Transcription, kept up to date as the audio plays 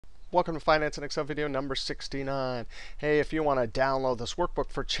Welcome to Finance in Excel video number 69. Hey, if you want to download this workbook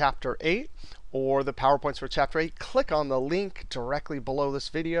for Chapter 8 or the PowerPoints for Chapter 8, click on the link directly below this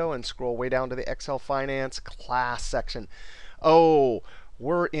video and scroll way down to the Excel Finance class section. Oh,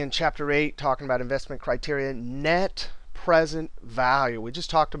 we're in Chapter 8 talking about investment criteria, net present value. We just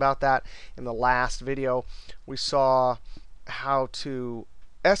talked about that in the last video. We saw how to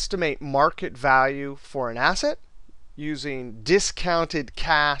estimate market value for an asset using discounted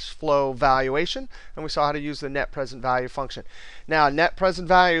cash flow valuation, and we saw how to use the net present value function. Now, net present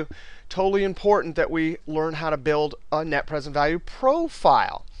value, totally important that we learn how to build a net present value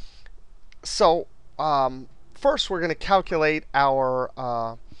profile. So first, we're going to calculate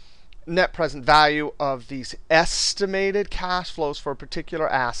our net present value of these estimated cash flows for a particular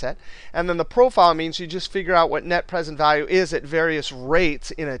asset. And then the profile means you just figure out what net present value is at various rates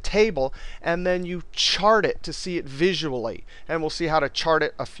in a table, and then you chart it to see it visually. And we'll see how to chart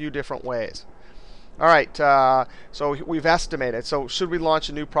it a few different ways. All right, so we've estimated. So should we launch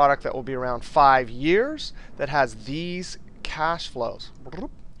a new product that will be around 5 years that has these cash flows?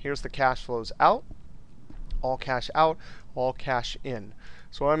 Here's the cash flows out, all cash out, all cash in.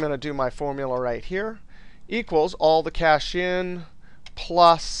 So I'm going to do my formula right here, equals all the cash in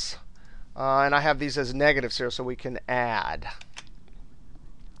plus, and I have these as negatives here so we can add.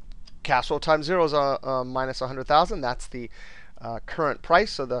 Cash flow times 0 is minus 100,000. That's the current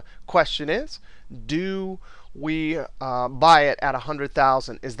price. So the question is, do we buy it at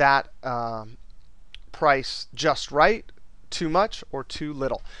 100,000? Is that price just right, too much, or too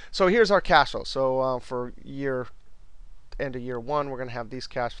little? So here's our cash flow. So for end of year 1, we're going to have these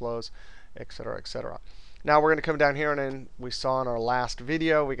cash flows, et cetera, et cetera. Now we're going to come down here, and then we saw in our last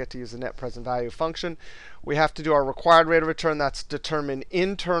video, we get to use the net present value function. We have to do our required rate of return. That's determined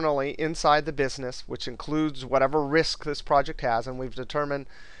internally inside the business, which includes whatever risk this project has. And we've determined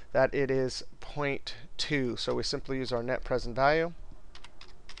that it is 0.2. So we simply use our net present value.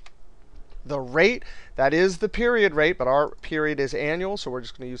 The rate, that is the period rate, but our period is annual, so we're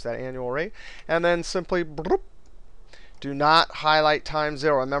just going to use that annual rate. And then simply do not highlight times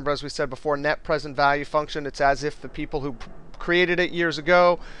 0. Remember, as we said before, net present value function, it's as if the people who created it years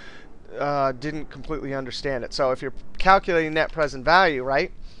ago didn't completely understand it. So if you're calculating net present value,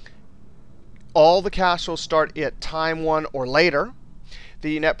 right, all the cash flows start at time 1 or later.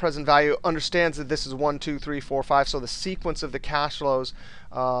 The net present value understands that this is 1, 2, 3, 4, 5. So the sequence of the cash flows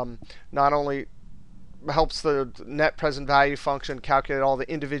not only helps the net present value function calculate all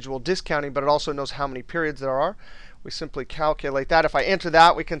the individual discounting, but it also knows how many periods there are. We simply calculate that. If I enter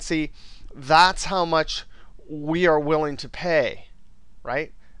that, we can see that's how much we are willing to pay,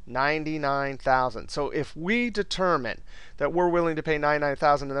 right? 99,000. So if we determine that we're willing to pay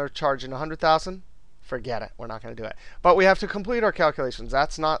 99,000 and they're charging 100,000, forget it. We're not going to do it. But we have to complete our calculations.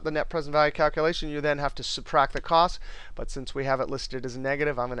 That's not the net present value calculation. You then have to subtract the cost. But since we have it listed as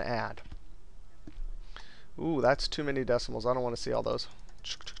negative, I'm going to add. Ooh, that's too many decimals. I don't want to see all those.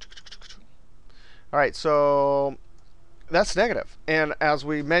 All right, so that's negative. And as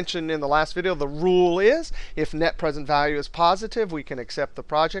we mentioned in the last video, the rule is if net present value is positive, we can accept the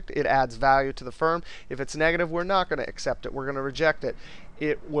project. It adds value to the firm. If it's negative, we're not going to accept it. We're going to reject it.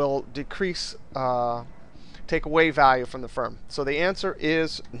 It will decrease, take away value from the firm. So the answer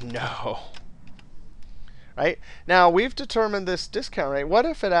is no. Right? Now, we've determined this discount rate. What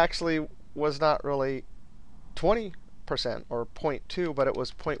if it actually was not really 20% or 0.2, but it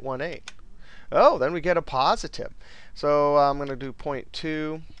was 0.18? Oh, then we get a positive. So I'm going to do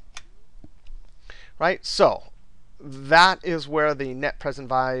 0.2. Right? So that is where the net present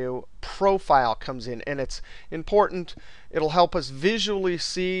value profile comes in. And it's important. It'll help us visually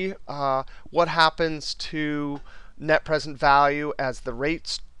see what happens to net present value as the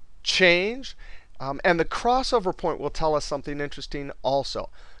rates change. And the crossover point will tell us something interesting also.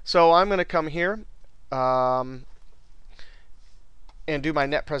 So I'm going to come here and do my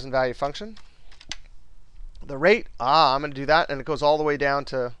net present value function. The rate, I'm going to do that, and it goes all the way down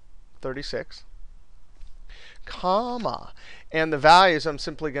to 36, comma. And the values, I'm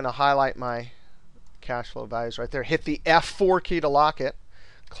simply going to highlight my cash flow values right there. Hit the F4 key to lock it,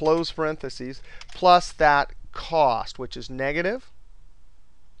 close parentheses, plus that cost, which is negative.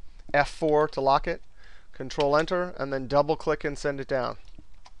 F4 to lock it, Control Enter, and then double click and send it down.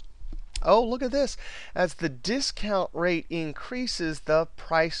 Oh, look at this. As the discount rate increases, the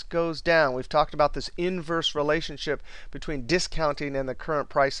price goes down. We've talked about this inverse relationship between discounting and the current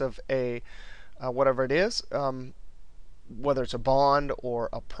price of a whatever it is, whether it's a bond or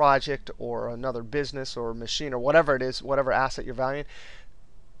a project or another business or machine or whatever it is, whatever asset you're valuing.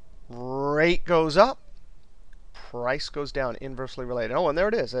 Rate goes up, price goes down, inversely related. Oh, and there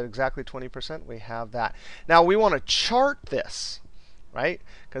it is at exactly 20%. We have that. Now we want to chart this, right?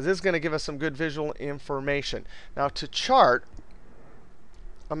 Because this is going to give us some good visual information. Now to chart,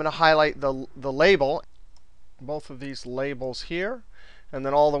 I'm going to highlight the label, both of these labels here. And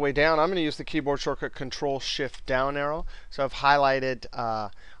then all the way down, I'm going to use the keyboard shortcut Control-Shift down arrow. So I've highlighted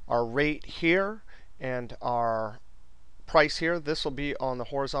our rate here and our price here. This will be on the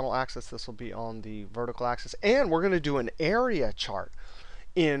horizontal axis. This will be on the vertical axis. And we're going to do an area chart.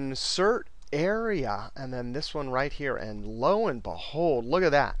 Insert area, and then this one right here. And lo and behold, look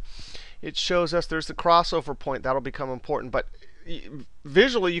at that. It shows us there's the crossover point. That'll become important. But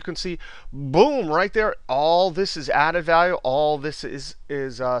visually, you can see, boom, right there. All this is added value. All this is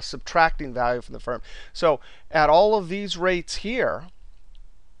subtracting value from the firm. So at all of these rates here,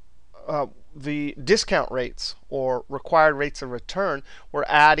 the discount rates or required rates of return, we're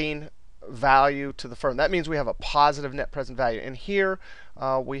adding value to the firm. That means we have a positive net present value. And here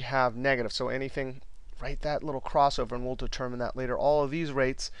we have negative. So anything, write that little crossover, and we'll determine that later. All of these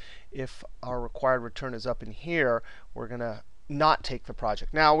rates, if our required return is up in here, we're going to not take the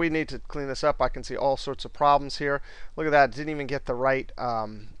project. Now we need to clean this up. I can see all sorts of problems here. Look at that. It didn't even get the right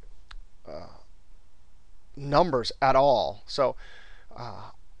numbers at all. So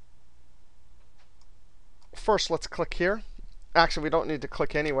first, let's click here. Actually, we don't need to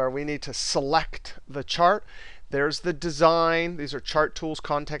click anywhere. We need to select the chart. There's the design. These are chart tools,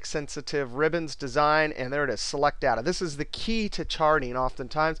 context sensitive, ribbons, design, and there it is, select data. This is the key to charting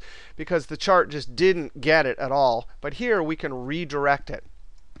oftentimes because the chart just didn't get it at all. But here we can redirect it.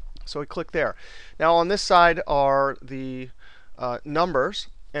 So we click there. Now on this side are the numbers,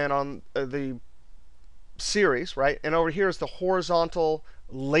 and on the series, right? And over here is the horizontal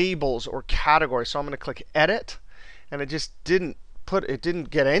labels or categories. So I'm going to click Edit, and it just didn't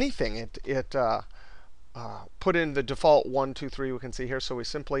get anything. It put in the default 1, 2, 3 we can see here. So we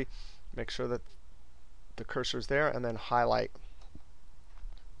simply make sure that the cursor's there and then highlight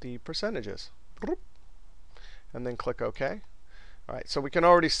the percentages. And then click OK. All right, so we can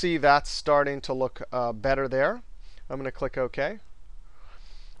already see that's starting to look better there. I'm going to click OK.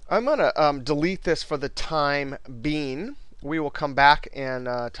 I'm going to delete this for the time being. We will come back and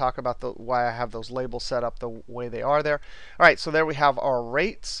talk about why I have those labels set up the way they are there. All right, so there we have our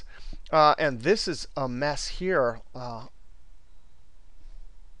rates. And this is a mess here.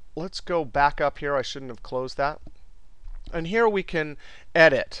 Let's go back up here. I shouldn't have closed that. And here we can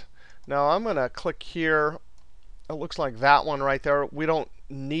edit. Now I'm going to click here. It looks like that one right there. We don't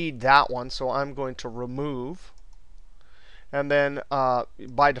need that one, so I'm going to remove. And then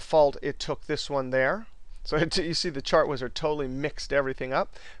by default, it took this one there. So you see the chart wizard totally mixed everything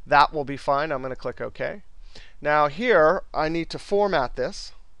up. That will be fine. I'm going to click OK. Now here, I need to format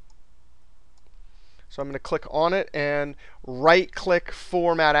this. So I'm going to click on it and right-click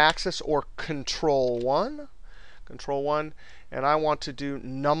Format Axis or Control 1. Control 1. And I want to do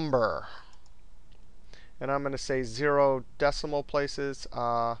number. And I'm going to say 0 decimal places.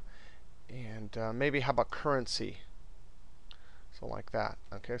 And maybe how about currency? So like that.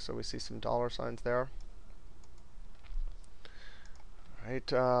 OK, so we see some dollar signs there. All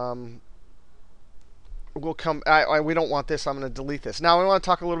right. We'll come. We don't want this. I'm going to delete this. Now we want to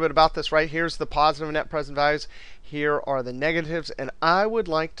talk a little bit about this. Right here's the positive net present values. Here are the negatives, and I would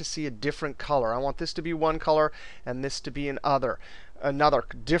like to see a different color. I want this to be one color and this to be another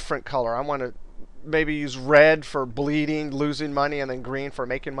different color. I want to maybe use red for bleeding, losing money, and then green for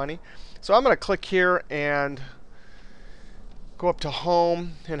making money. So I'm going to click here and go up to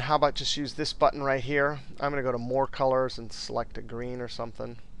Home, and how about just use this button right here? I'm going to go to More Colors and select a green or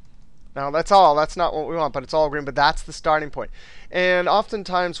something. Now that's all. That's not what we want, but it's all green. But that's the starting point. And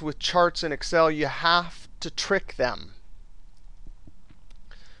oftentimes with charts in Excel, you have to trick them.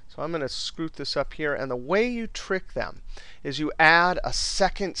 So I'm going to scoot this up here. And the way you trick them is you add a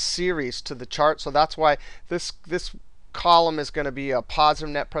second series to the chart. So that's why this column is going to be a positive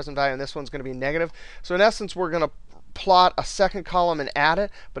net present value, and this one's going to be negative. So in essence, we're going to plot a second column and add it,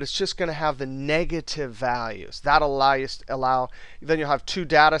 but it's just going to have the negative values. That'll then you'll have two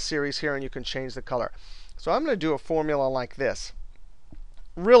data series here, and you can change the color. So I'm going to do a formula like this.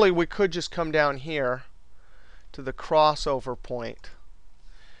 Really, we could just come down here to the crossover point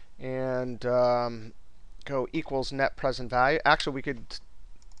and go equals net present value. Actually, we could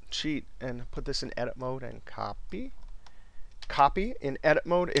cheat and put this in edit mode and copy. Copy in edit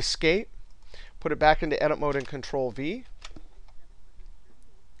mode, escape. Put it back into edit mode and Control V.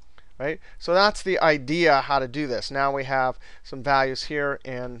 Right? So that's the idea how to do this. Now we have some values here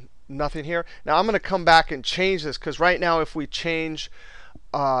and nothing here. Now I'm going to come back and change this, because right now if we change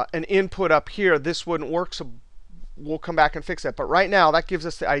an input up here, this wouldn't work. So we'll come back and fix it. But right now, that gives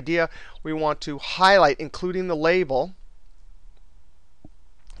us the idea. We want to highlight, including the label.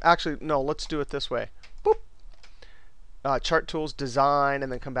 Actually, no, let's do it this way. Boop. Chart tools, design,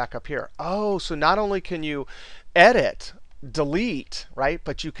 and then come back up here. Oh, so not only can you edit, delete, right,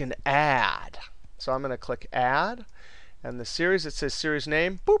 but you can add. So I'm going to click add. And the series, it says series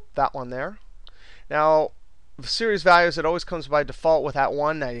name. Boop, that one there. Now, the series values, it always comes by default with that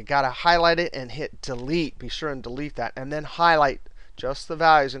one. Now, you got to highlight it and hit delete. Be sure and delete that. And then highlight just the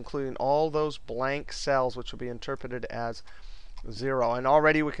values, including all those blank cells, which will be interpreted as 0. And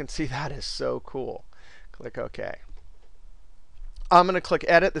already we can see that is so cool. Click OK. I'm going to click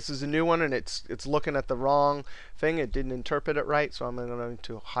Edit. This is a new one, and it's looking at the wrong thing. It didn't interpret it right, so I'm going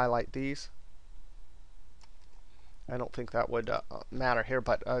to highlight these. I don't think that would matter here,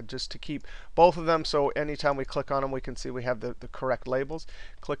 but just to keep both of them, so anytime we click on them, we can see we have the correct labels.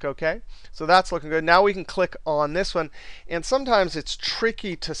 Click OK. So that's looking good. Now we can click on this one. And sometimes it's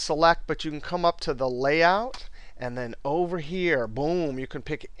tricky to select, but you can come up to the layout. And then over here, boom, you can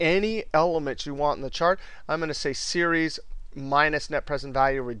pick any elements you want in the chart. I'm going to say series minus net present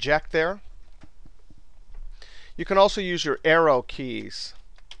value, reject there. You can also use your arrow keys.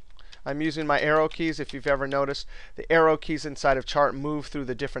 I'm using my arrow keys. If you've ever noticed, the arrow keys inside of chart move through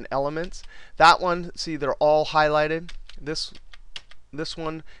the different elements. That one, see, they're all highlighted. This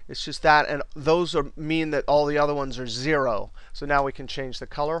one, it's just that. And those mean that all the other ones are 0. So now we can change the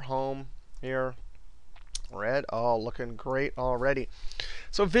color. Home here. Red. Oh, looking great already.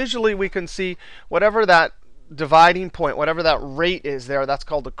 So visually, we can see whatever that dividing point, whatever that rate is there, that's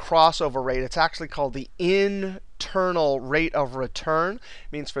called the crossover rate. It's actually called the internal rate of return.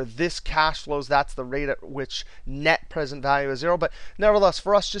 It means for this cash flows, that's the rate at which net present value is 0. But nevertheless,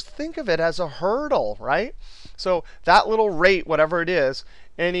 for us, just think of it as a hurdle, right? So that little rate, whatever it is,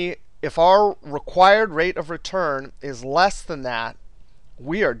 if our required rate of return is less than that,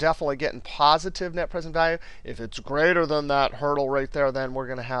 we are definitely getting positive net present value. If it's greater than that hurdle right there, then we're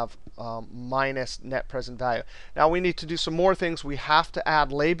going to have minus net present value. Now we need to do some more things. We have to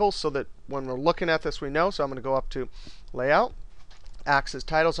add labels so that when we're looking at this, we know. So I'm going to go up to Layout, Axis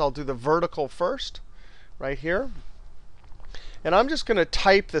Titles. I'll do the vertical first right here. And I'm just going to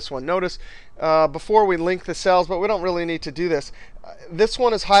type this one. Notice before we link the cells, but we don't really need to do this. This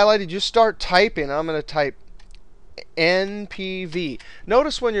one is highlighted. You start typing. I'm going to type NPV.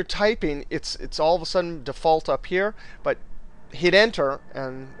 Notice when you're typing, it's all of a sudden default up here, but hit Enter,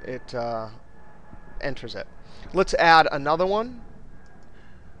 and it enters it. Let's add another one.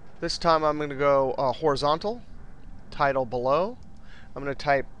 This time I'm going to go horizontal, title below. I'm going to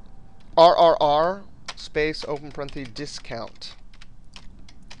type RRR space open parenthesis discount.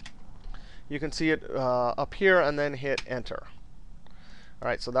 You can see it up here, and then hit Enter. All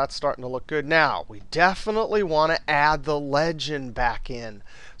right, so that's starting to look good. Now, we definitely want to add the legend back in.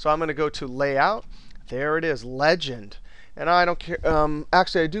 So I'm going to go to Layout. There it is, Legend. And I don't care.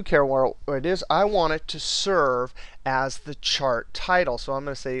 Actually, I do care where it is. I want it to serve as the chart title. So I'm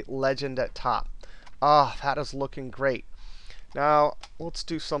going to say Legend at top. Ah, that is looking great. Now, let's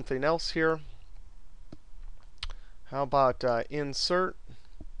do something else here. How about Insert?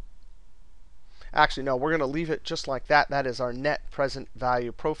 Actually, no, we're going to leave it just like that. That is our net present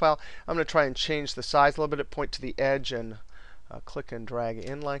value profile. I'm going to try and change the size a little bit. Point to the edge and click and drag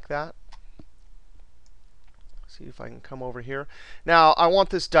in like that. See if I can come over here. Now, I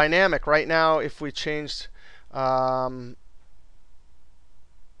want this dynamic. Right now, if we changed some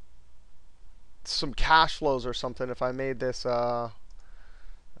cash flows or something, if I made this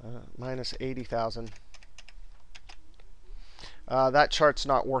minus 80,000. That chart's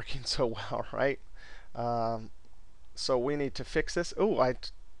not working so well, right? So we need to fix this. Oh, I'm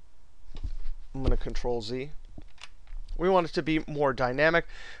going to Control Z. We want it to be more dynamic.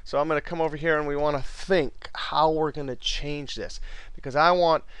 So I'm going to come over here, and we want to think how we're going to change this. Because I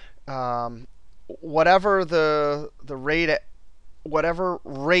want whatever the rate, whatever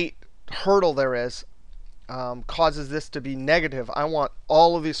rate hurdle there is, causes this to be negative. I want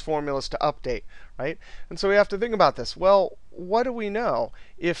all of these formulas to update, right? And so we have to think about this. Well, what do we know?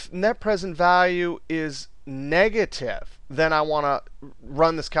 If net present value is negative, then I want to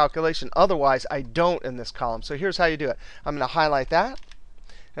run this calculation. Otherwise, I don't in this column. So here's how you do it. I'm going to highlight that,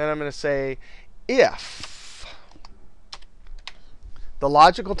 and I'm going to say if the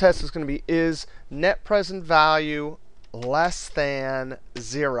logical test is going to be is net present value less than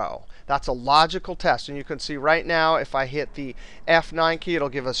 0. That's a logical test. And you can see right now, if I hit the F9 key, it'll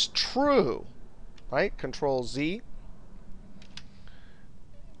give us true, right? Control Z.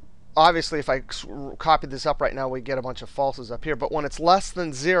 obviously, if I copy this up right now, we get a bunch of falses up here. But when it's less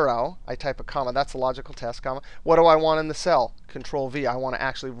than 0, I type a comma. That's a logical test, comma. What do I want in the cell? Control V. I want to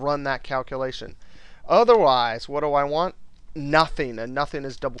actually run that calculation. Otherwise, what do I want? Nothing. And nothing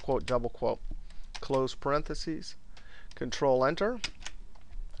is double quote, double quote. Close parentheses. Control Enter.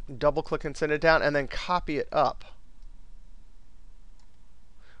 Double click and send it down, and then copy it up.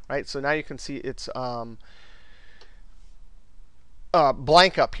 Right? So now you can see it's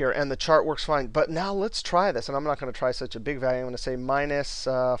blank up here, and the chart works fine. But now let's try this. And I'm not going to try such a big value. I'm going to say minus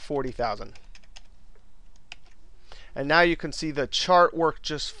 40,000. And now you can see the chart worked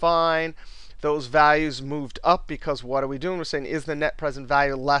just fine. Those values moved up because what are we doing? We're saying, is the net present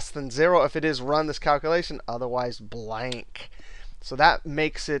value less than 0? If it is, run this calculation. Otherwise, blank. So that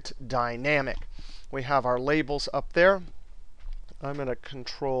makes it dynamic. We have our labels up there. I'm going to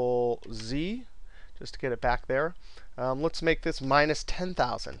Control Z just to get it back there. Let's make this minus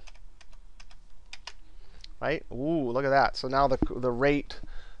 10,000. Right? Ooh, look at that. So now the rate,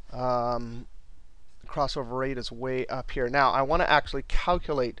 crossover rate is way up here. Now, I want to actually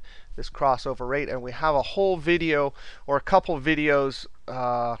calculate this crossover rate. And we have a whole video or a couple of videos,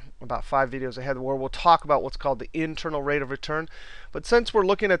 about 5 videos ahead, where we'll talk about what's called the internal rate of return. But since we're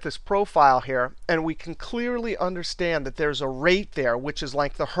looking at this profile here, and we can clearly understand that there's a rate there, which is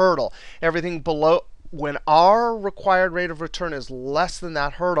like the hurdle. Everything below, when our required rate of return is less than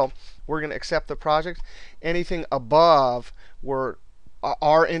that hurdle, we're going to accept the project. Anything above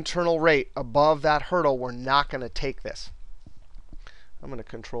our internal rate, above that hurdle, we're not going to take this. I'm going to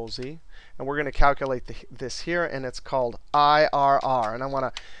Control Z. And we're going to calculate this here, and it's called IRR. And I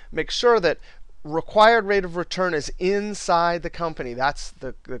want to make sure that required rate of return is inside the company. That's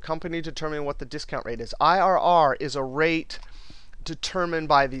the company determining what the discount rate is. IRR is a rate determined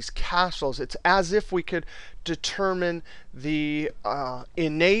by these cash flows. It's as if we could determine the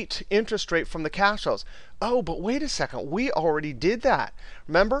innate interest rate from the cash flows. Oh, but wait a second. We already did that.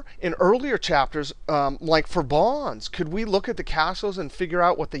 Remember, in earlier chapters, like for bonds, could we look at the cash flows and figure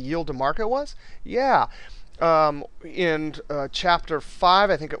out what the yield to market was? Yeah. In chapter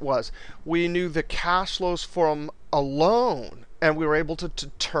 5, I think it was, we knew the cash flows from a loan, and we were able to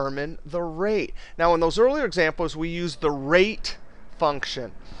determine the rate. Now, in those earlier examples, we used the rate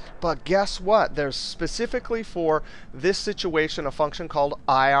function. But guess what? There's specifically for this situation a function called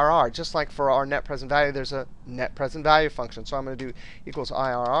IRR. Just like for our net present value, there's a net present value function. So I'm going to do equals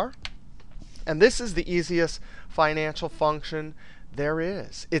IRR. And this is the easiest financial function there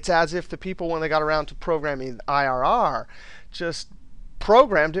is. It's as if the people, when they got around to programming IRR, just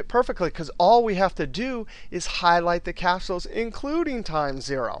programmed it perfectly. Because all we have to do is highlight the cash flows, including times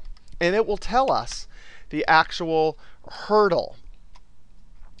 0. And it will tell us the actual hurdle.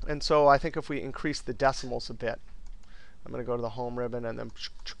 And so I think if we increase the decimals a bit, I'm going to go to the home ribbon, and then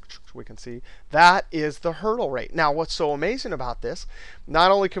we can see that is the hurdle rate. Now, what's so amazing about this, not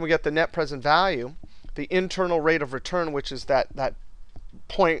only can we get the net present value, the internal rate of return, which is that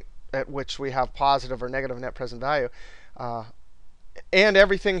point at which we have positive or negative net present value, and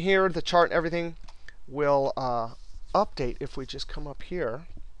everything here, the chart and everything, will update if we just come up here.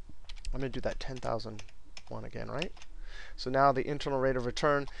 I'm going to do that 10,000 one again, right? So now the internal rate of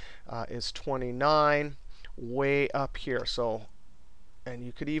return is 29, way up here. So, and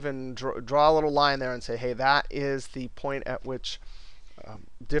you could even draw a little line there and say, hey, that is the point at which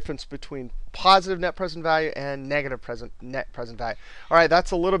difference between positive net present value and negative net present value. All right,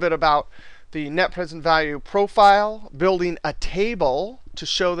 that's a little bit about the net present value profile, building a table to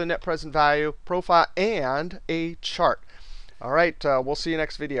show the net present value profile, and a chart. All right, we'll see you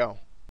next video.